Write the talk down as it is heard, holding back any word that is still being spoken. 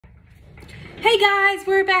Hey guys,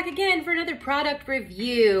 we're back again for another product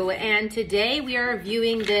review, and today we are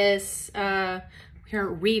reviewing this, Sorry,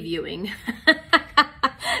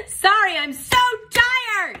 I'm so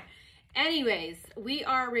tired! Anyways, we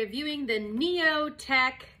are reviewing the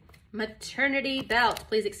Neotech maternity belt.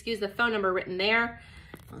 Please excuse the phone number written there.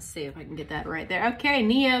 Let's see if I can get that right there. Okay,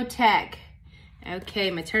 Neotech.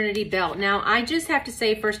 Okay, maternity belt. Now, I just have to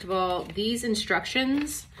say, first of all, these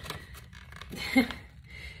instructions,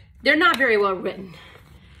 they're not very well written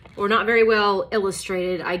or not very well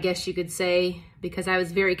illustrated, I guess you could say, because I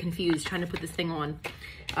was very confused trying to put this thing on.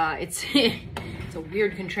 It's it's a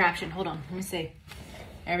weird contraption. Hold on, let me see.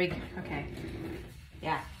 There we go. Okay.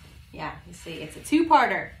 Yeah, you see, it's a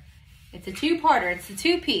two-parter. It's a two-parter. It's a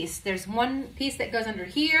two-piece. There's one piece that goes under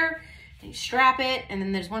here, and you strap it, and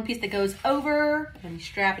then there's one piece that goes over, and you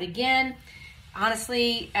strap it again.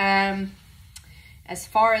 Honestly, as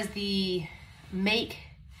far as the make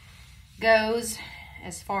goes,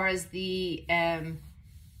 as far as the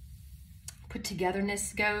put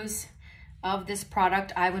togetherness goes of this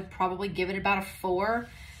product, I would probably give it about a 4.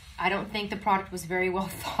 I don't think the product was very well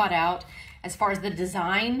thought out. As far as the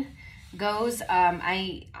design goes,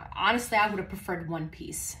 honestly, I would have preferred one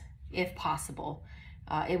piece if possible.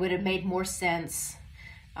 It would have made more sense,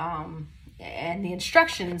 and the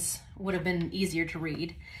instructions would have been easier to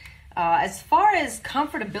read. As far as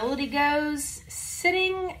comfortability goes,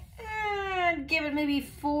 sitting, I'd give it maybe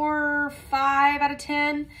 4 or 5 out of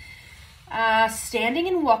 10. Standing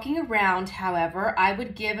and walking around, however, I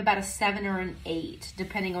would give about a 7 or an 8,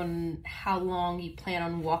 depending on how long you plan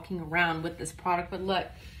on walking around with this product. But look,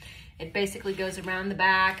 it basically goes around the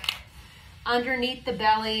back, underneath the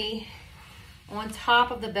belly, on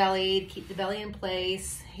top of the belly to keep the belly in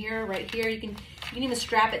place. Here, right here, you can even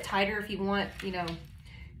strap it tighter if you want, you know,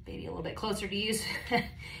 maybe a little bit closer to use.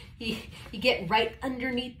 you get right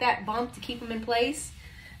underneath that bump to keep them in place.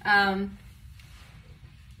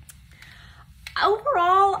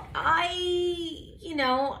 Overall, I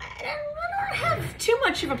don't have too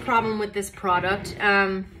much of a problem with this product.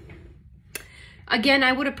 Again,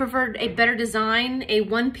 I would have preferred a better design. A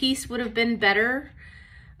one piece would have been better.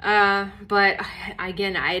 But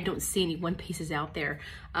again, I don't see any one pieces out there.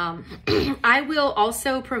 I will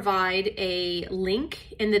also provide a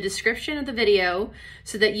link in the description of the video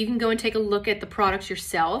so that you can go and take a look at the products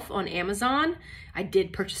yourself on Amazon. I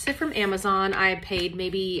did purchase it from Amazon. I paid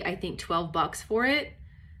maybe, I think, 12 bucks for it.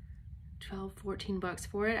 12, 14 bucks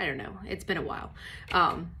for it. I don't know. It's been a while.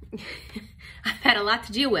 I've had a lot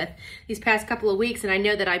to deal with these past couple of weeks, and I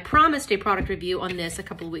know that I promised a product review on this a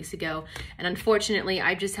couple of weeks ago, and unfortunately,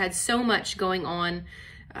 I just had so much going on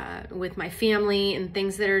with my family and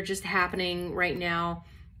things that are just happening right now.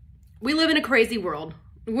 We live in a crazy world.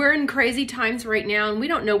 We're in crazy times right now, and we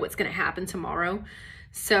don't know what's going to happen tomorrow.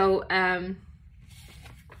 So,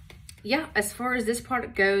 yeah, as far as this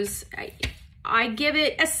product goes, I give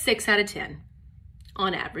it a 6 out of 10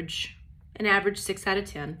 on average. An average 6 out of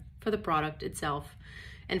 10 for the product itself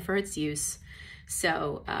and for its use.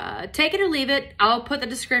 So take it or leave it. I'll put the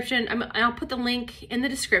description, I'll put the link in the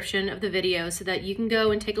description of the video so that you can go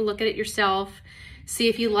and take a look at it yourself, see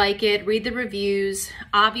if you like it, read the reviews.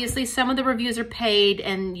 Obviously, some of the reviews are paid,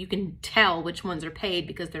 and you can tell which ones are paid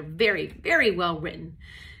because they're very, very well written.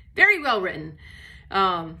 Very well written.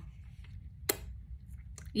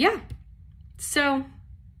 Yeah. So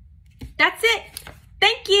that's it.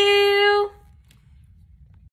 Thank you.